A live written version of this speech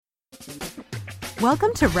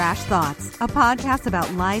Welcome to Rash Thoughts, a podcast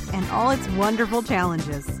about life and all its wonderful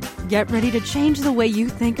challenges. Get ready to change the way you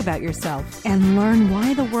think about yourself and learn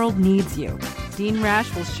why the world needs you. Dean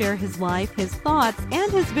Rash will share his life, his thoughts,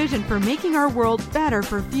 and his vision for making our world better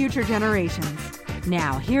for future generations.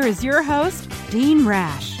 Now, here is your host, Dean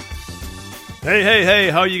Rash. Hey,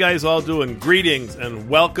 how you guys all doing? Greetings and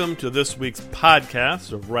welcome to this week's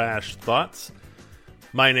podcast of Rash Thoughts.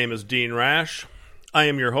 My name is Dean Rash. I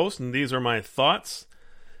am your host, and these are my thoughts.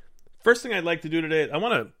 First thing I'd like to do today, I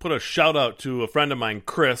want to put a shout out to a friend of mine,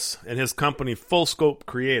 Chris, and his company, Full Scope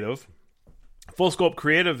Creative. Full Scope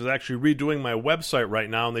Creative is actually redoing my website right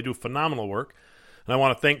now, and they do phenomenal work. And I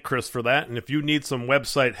want to thank Chris for that. And if you need some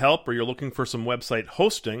website help or you're looking for some website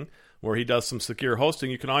hosting, where he does some secure hosting,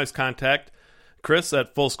 you can always contact Chris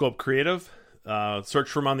at Full Scope Creative. Search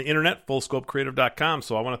for him on the internet, fullscopecreative.com.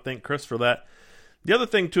 So I want to thank Chris for that. The other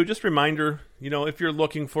thing, too, just a reminder, if you're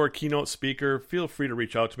looking for a keynote speaker, feel free to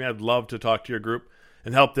reach out to me. I'd love to talk to your group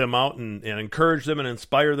and help them out and encourage them and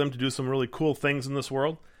inspire them to do some really cool things in this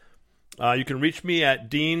world. You can reach me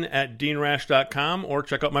at dean@deanrash.com or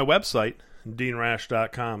check out my website,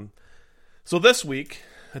 deanrash.com. So this week,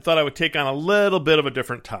 I thought I would take on a little bit of a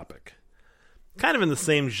different topic. Kind of in the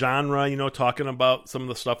same genre, talking about some of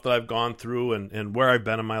the stuff that I've gone through and where I've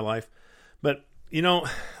been in my life. But,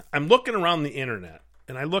 I'm looking around the internet,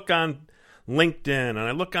 and I look on LinkedIn, and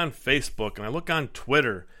I look on Facebook, and I look on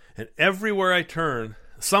Twitter, and everywhere I turn,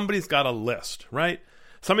 somebody's got a list, right?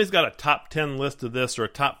 Somebody's got a top 10 list of this or a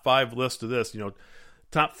top 5 list of this,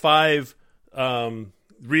 top 5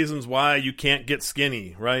 reasons why you can't get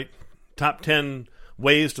skinny, right? Top 10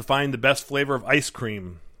 ways to find the best flavor of ice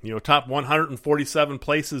cream. Top 147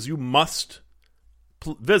 places you must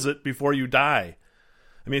visit before you die.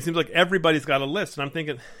 I mean, it seems like everybody's got a list. And I'm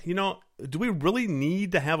thinking, do we really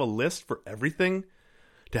need to have a list for everything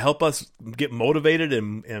to help us get motivated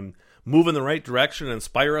and move in the right direction and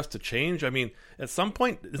inspire us to change? I mean, at some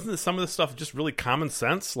point, isn't some of this stuff just really common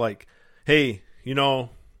sense? Like, hey,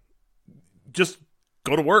 just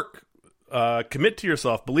go to work, commit to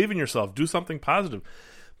yourself, believe in yourself, do something positive.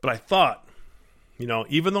 But I thought,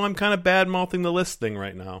 even though I'm kind of bad-mouthing the list thing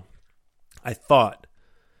right now, I thought,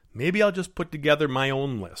 maybe I'll just put together my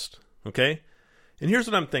own list, okay? And here's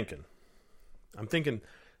what I'm thinking. I'm thinking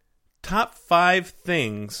top 5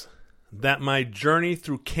 things that my journey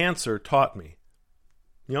through cancer taught me.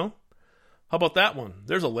 How about that one?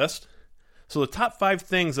 There's a list. So the top 5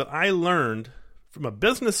 things that I learned from a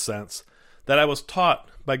business sense that I was taught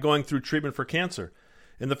by going through treatment for cancer.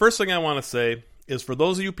 And the first thing I want to say is for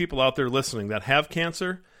those of you people out there listening that have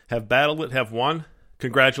cancer, have battled it, have won,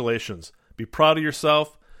 congratulations. Be proud of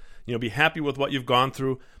yourself. Be happy with what you've gone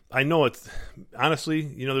through. I know it's, honestly,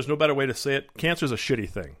 there's no better way to say it. Cancer's a shitty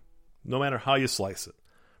thing, no matter how you slice it,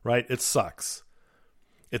 right? It sucks.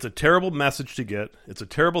 It's a terrible message to get. It's a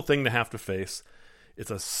terrible thing to have to face.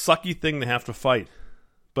 It's a sucky thing to have to fight.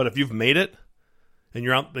 But if you've made it and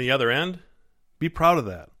you're out the other end, be proud of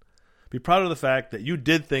that. Be proud of the fact that you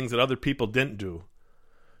did things that other people didn't do.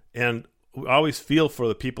 And we always feel for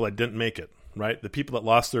the people that didn't make it. Right? The people that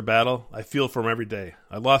lost their battle, I feel for them every day.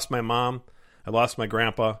 I lost my mom. I lost my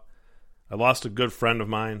grandpa. I lost a good friend of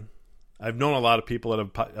mine. I've known a lot of people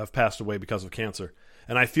that have passed away because of cancer,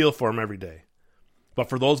 and I feel for them every day. But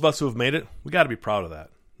for those of us who have made it, we got to be proud of that.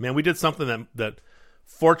 Man, we did something that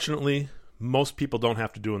fortunately most people don't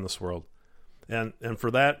have to do in this world. And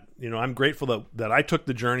for that, I'm grateful that I took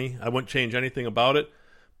the journey. I wouldn't change anything about it,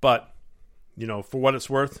 but for what it's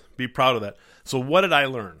worth, be proud of that. So what did I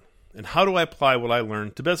learn? And how do I apply what I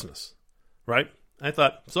learned to business, right? I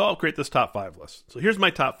thought, so I'll create this top 5 list. So here's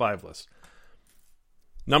my top 5 list.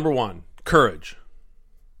 Number 1, courage.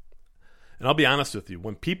 And I'll be honest with you.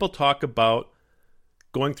 When people talk about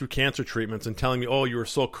going through cancer treatments and telling me, oh, you were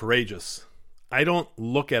so courageous, I don't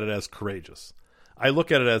look at it as courageous. I look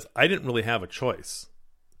at it as I didn't really have a choice.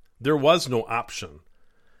 There was no option.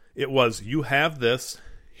 It was, you have this,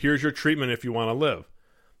 here's your treatment if you want to live.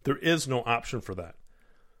 There is no option for that.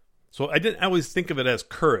 So I didn't always think of it as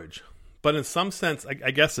courage, but in some sense,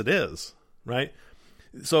 I guess it is, right?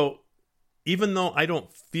 So even though I don't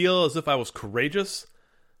feel as if I was courageous,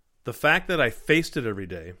 the fact that I faced it every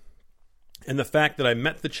day, and the fact that I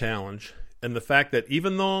met the challenge, and the fact that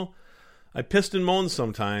even though I pissed and moaned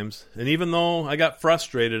sometimes, and even though I got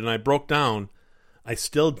frustrated and I broke down, I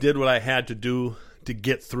still did what I had to do to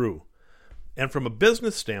get through. And from a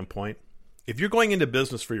business standpoint, if you're going into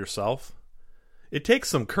business for yourself, it takes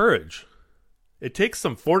some courage. It takes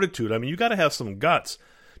some fortitude. I mean, you got to have some guts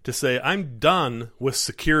to say, I'm done with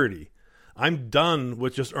security. I'm done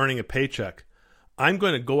with just earning a paycheck. I'm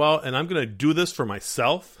going to go out and I'm going to do this for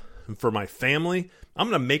myself and for my family. I'm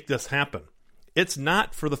going to make this happen. It's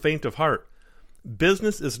not for the faint of heart.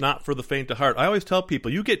 Business is not for the faint of heart. I always tell people,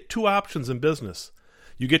 you get two options in business.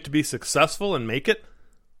 You get to be successful and make it,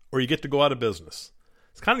 or you get to go out of business.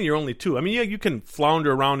 It's kind of your only two. I mean, yeah, you can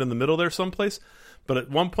flounder around in the middle there someplace, but at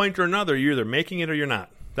one point or another, you're either making it or you're not.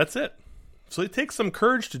 That's it. So it takes some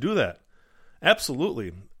courage to do that.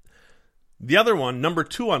 Absolutely. The other one, number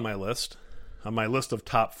 2 on my list of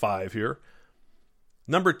top 5 here,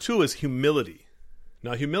 number 2 is humility.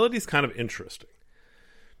 Now, humility is kind of interesting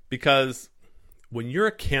because when you're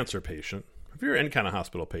a cancer patient, if you're any kind of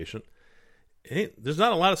hospital patient, there's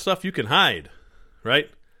not a lot of stuff you can hide, right?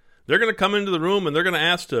 They're going to come into the room and they're going to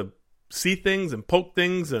ask to see things and poke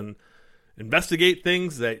things and investigate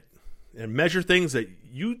things and measure things that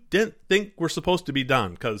you didn't think were supposed to be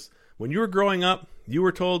done. Because when you were growing up, you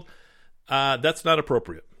were told that's not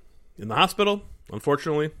appropriate. In the hospital,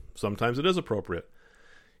 unfortunately, sometimes it is appropriate.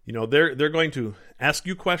 You know, they're going to ask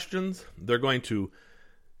you questions. They're going to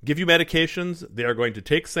give you medications. They are going to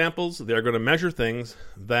take samples. They're going to measure things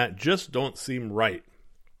that just don't seem right.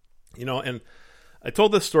 You know, and I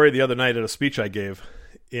told this story the other night at a speech I gave,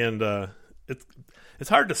 and it's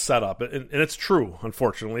hard to set up, and it's true,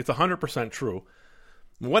 unfortunately. It's 100% true.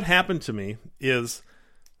 What happened to me is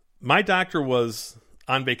my doctor was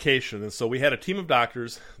on vacation, and so we had a team of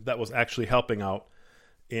doctors that was actually helping out,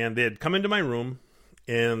 and they had come into my room,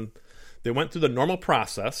 and they went through the normal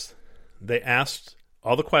process. They asked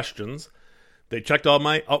all the questions. They checked all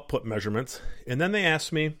my output measurements, and then they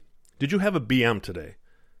asked me, "Did you have a BM today?"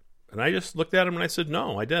 And I just looked at them and I said,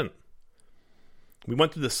 "No, I didn't." We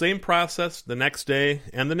went through the same process the next day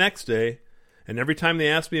and the next day, and every time they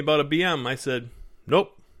asked me about a BM, I said,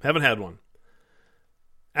 "Nope, haven't had one."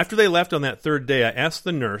 After they left on that third day, I asked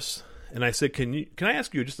the nurse, and I said, Can I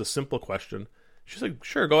ask you just a simple question?" She said,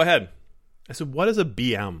 "Sure, go ahead." I said, "What is a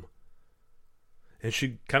BM?" And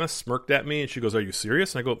she kind of smirked at me, and she goes, "Are you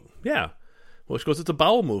serious?" And I go, "Yeah." Well, she goes, "It's a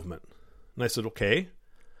bowel movement." And I said, "Okay.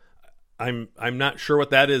 I'm not sure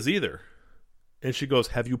what that is either." And she goes,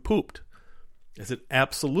 "Have you pooped?" I said,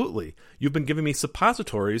 "Absolutely. You've been giving me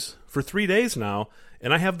suppositories for 3 days now,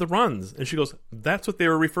 and I have the runs." And she goes, "That's what they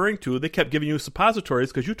were referring to. They kept giving you suppositories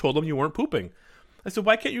because you told them you weren't pooping." I said,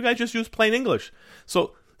 "Why can't you guys just use plain English?"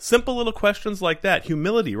 So simple little questions like that.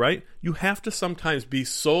 Humility, right? You have to sometimes be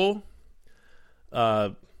so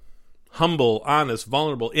humble, honest,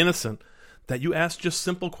 vulnerable, innocent that you ask just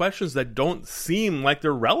simple questions that don't seem like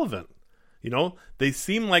they're relevant. You know, they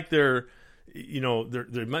seem like they're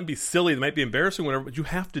might be silly, they might be embarrassing, whatever, but you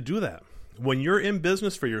have to do that. When you're in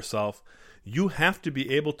business for yourself, you have to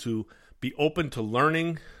be able to be open to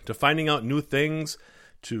learning, to finding out new things,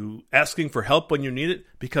 to asking for help when you need it,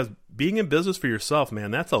 because being in business for yourself,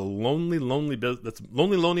 man, that's a lonely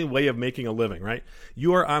way of making a living, right?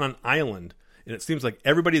 You are on an island, and it seems like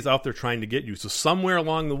everybody's out there trying to get you. So somewhere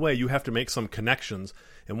along the way, you have to make some connections,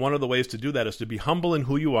 and one of the ways to do that is to be humble in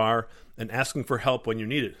who you are and asking for help when you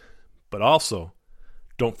need it. But also,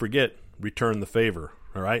 don't forget, return the favor,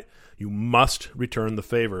 all right? You must return the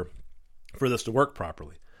favor for this to work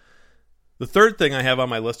properly. The third thing I have on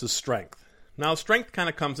my list is strength. Now, strength kind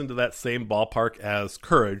of comes into that same ballpark as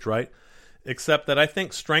courage, right? Except that I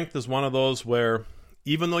think strength is one of those where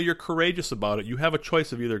even though you're courageous about it, you have a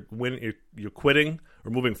choice of either you're quitting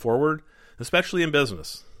or moving forward, especially in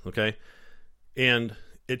business, okay? And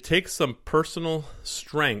it takes some personal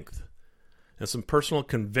strength and some personal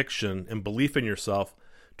conviction and belief in yourself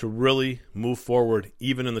to really move forward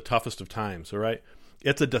even in the toughest of times, all right?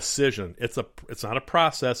 It's a decision. It's not a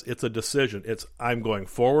process. It's a decision. It's I'm going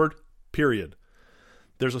forward, period.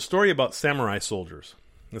 There's a story about samurai soldiers.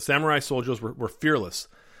 The samurai soldiers were fearless.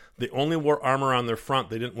 They only wore armor on their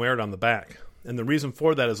front. They didn't wear it on the back. And the reason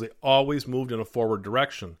for that is they always moved in a forward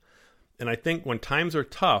direction. And I think when times are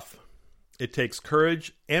tough, it takes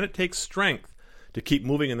courage and it takes strength to keep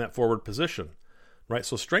moving in that forward position, right?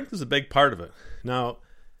 So strength is a big part of it. Now,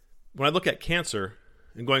 when I look at cancer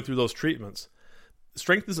and going through those treatments,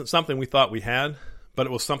 strength isn't something we thought we had, but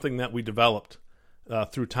it was something that we developed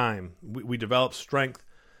through time. We developed strength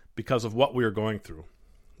because of what we were going through.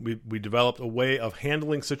 We developed a way of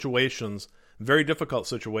handling situations, very difficult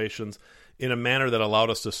situations, in a manner that allowed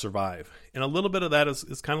us to survive. And a little bit of that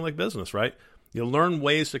is kind of like business, right? You learn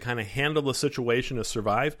ways to kind of handle the situation to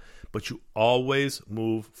survive, but you always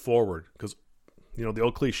move forward because, you know, the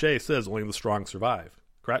old cliche says only the strong survive,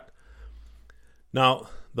 correct? Now,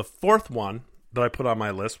 the fourth one that I put on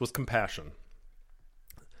my list was compassion.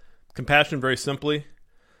 Compassion, very simply,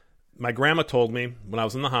 my grandma told me when I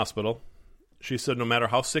was in the hospital, she said, no matter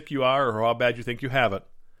how sick you are or how bad you think you have it,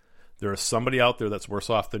 there is somebody out there that's worse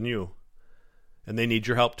off than you, and they need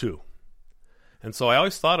your help too. And so I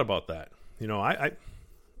always thought about that.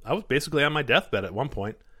 I was basically on my deathbed at one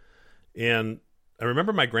point, and I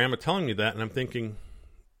remember my grandma telling me that, and I'm thinking,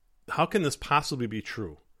 how can this possibly be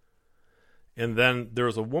true? And then there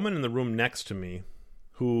was a woman in the room next to me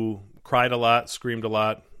who cried a lot, screamed a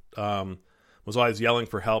lot, was always yelling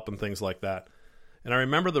for help and things like that. And I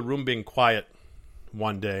remember the room being quiet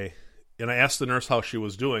one day, and I asked the nurse how she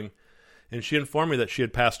was doing, and she informed me that she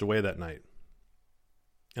had passed away that night.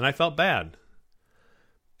 And I felt bad.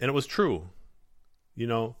 And it was true.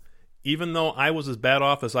 Even though I was as bad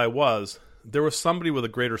off as I was, there was somebody with a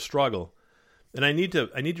greater struggle. And I need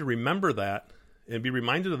to remember that and be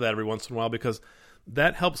reminded of that every once in a while, because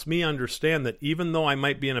that helps me understand that even though I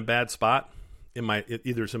might be in a bad spot,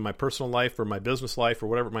 either it's in my personal life or my business life or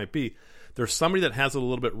whatever it might be, there's somebody that has it a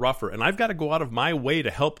little bit rougher. And I've got to go out of my way to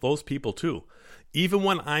help those people too. Even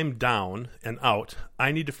when I'm down and out,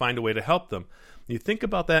 I need to find a way to help them. You think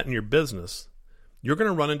about that in your business, you're going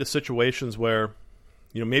to run into situations where,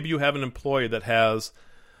 maybe you have an employee that has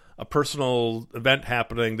a personal event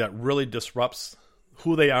happening that really disrupts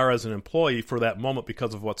who they are as an employee for that moment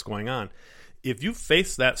because of what's going on. If you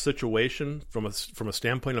face that situation from a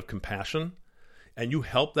standpoint of compassion and you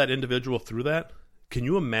help that individual through that, can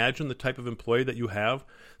you imagine the type of employee that you have?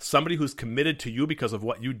 Somebody who's committed to you because of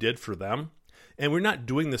what you did for them. And we're not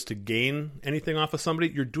doing this to gain anything off of somebody.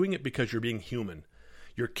 You're doing it because you're being human.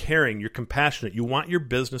 You're caring. You're compassionate. You want your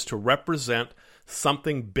business to represent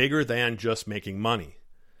something bigger than just making money.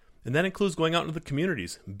 And that includes going out into the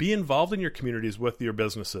communities. Be involved in your communities with your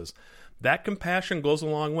businesses. That compassion goes a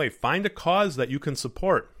long way. Find a cause that you can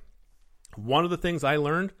support. One of the things I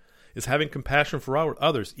learned is having compassion for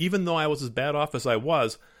others. Even though I was as bad off as I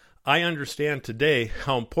was, I understand today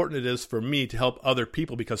how important it is for me to help other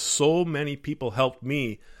people, because so many people helped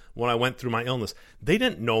me when I went through my illness. They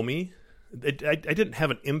didn't know me. I didn't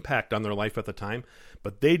have an impact on their life at the time,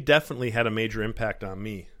 but they definitely had a major impact on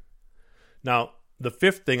me. Now, the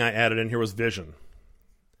fifth thing I added in here was vision.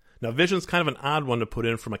 Now, vision is kind of an odd one to put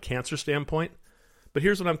in from a cancer standpoint, but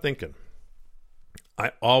here's what I'm thinking.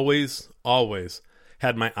 I always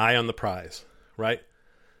had my eye on the prize, right?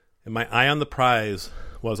 And my eye on the prize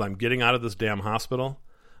was, I'm getting out of this damn hospital,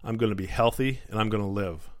 I'm going to be healthy, and I'm going to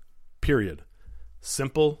live. Period.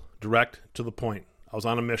 Simple, direct, to the point. I was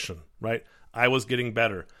on a mission, right? I was getting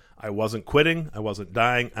better. I wasn't quitting. I wasn't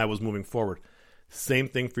dying. I was moving forward. Same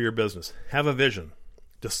thing for your business. Have a vision.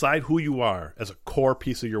 Decide who you are as a core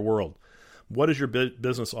piece of your world. What is your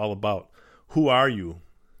business all about? Who are you?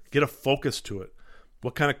 Get a focus to it.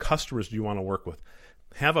 What kind of customers do you want to work with?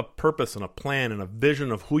 Have a purpose and a plan and a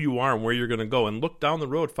vision of who you are and where you're going to go. And look down the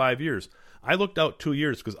road 5 years. I looked out 2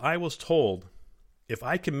 years because I was told if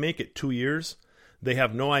I can make it 2 years, they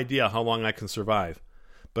have no idea how long I can survive.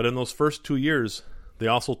 But in those first 2 years, they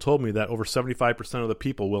also told me that over 75% of the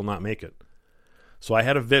people will not make it. So I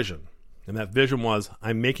had a vision. And that vision was,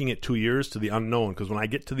 I'm making it 2 years to the unknown. Because when I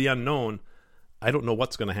get to the unknown, I don't know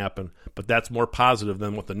what's going to happen. But that's more positive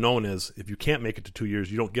than what the known is. If you can't make it to 2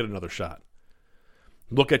 years, you don't get another shot.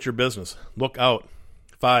 Look at your business. Look out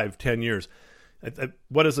 5, 10 years.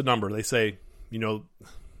 What is the number? They say,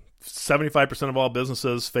 75% of all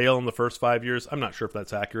businesses fail in the first 5 years. I'm not sure if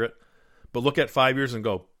that's accurate. But look at 5 years and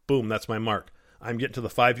go, boom, that's my mark. I'm getting to the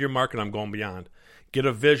 5-year mark and I'm going beyond. Get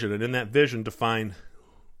a vision, and in that vision, define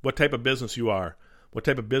what type of business you are, what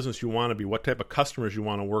type of business you want to be, what type of customers you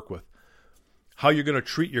want to work with, how you're going to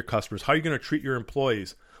treat your customers, how you're going to treat your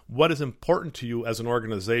employees, what is important to you as an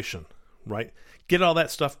organization, right? Get all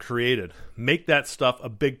that stuff created. Make that stuff a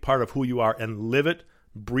big part of who you are and live it,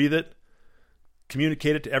 breathe it,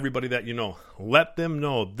 communicate it to everybody that you know. Let them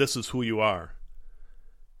know this is who you are.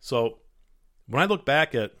 So when I look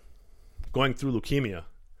back at going through leukemia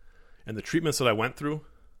and the treatments that I went through,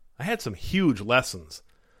 I had some huge lessons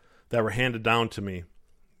that were handed down to me,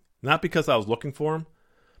 not because I was looking for them,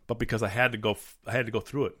 but because I had to go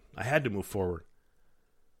through it. I had to move forward.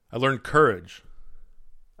 I learned courage.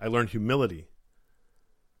 I learned humility.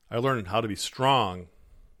 I learned how to be strong.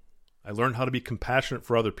 I learned how to be compassionate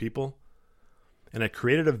for other people. And I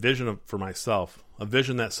created a vision for myself, a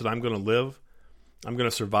vision that said, I'm going to live, I'm going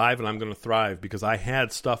to survive, and I'm going to thrive, because I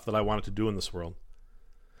had stuff that I wanted to do in this world.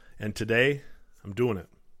 And today, I'm doing it.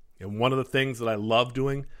 And one of the things that I love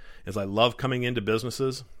doing is I love coming into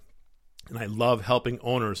businesses, and I love helping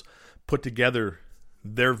owners put together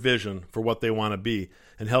their vision for what they want to be,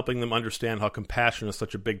 and helping them understand how compassion is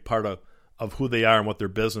such a big part of who they are and what their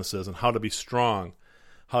business is, and how to be strong,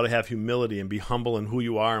 how to have humility and be humble in who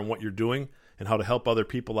you are and what you're doing, and how to help other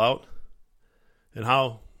people out, and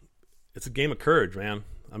how it's a game of courage, man.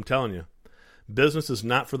 I'm telling you. Business is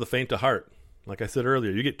not for the faint of heart. Like I said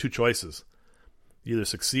earlier, you get two choices. You either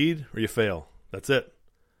succeed or you fail. That's it.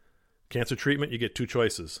 Cancer treatment, you get 2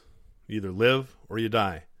 choices. You either live or you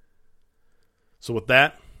die. So with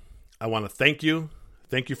that, I want to thank you.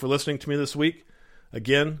 Thank you for listening to me this week.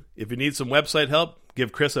 Again, if you need some website help,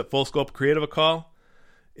 give Chris at Full Scope Creative a call.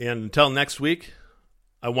 And until next week,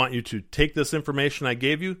 I want you to take this information I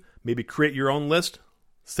gave you, maybe create your own list.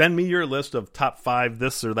 Send me your list of top 5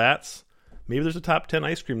 this or that's. Maybe there's a top 10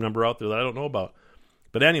 ice cream number out there that I don't know about.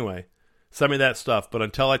 But anyway, send me that stuff. But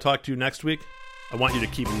until I talk to you next week, I want you to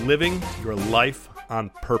keep living your life on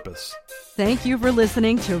purpose. Thank you for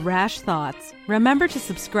listening to Rash Thoughts. Remember to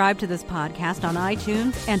subscribe to this podcast on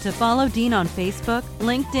iTunes and to follow Dean on Facebook,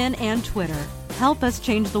 LinkedIn, and Twitter. Help us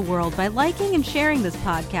change the world by liking and sharing this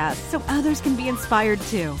podcast so others can be inspired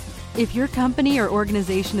too. If your company or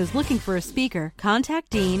organization is looking for a speaker, contact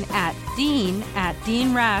Dean at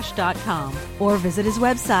deanrash.com or visit his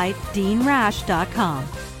website, deanrash.com.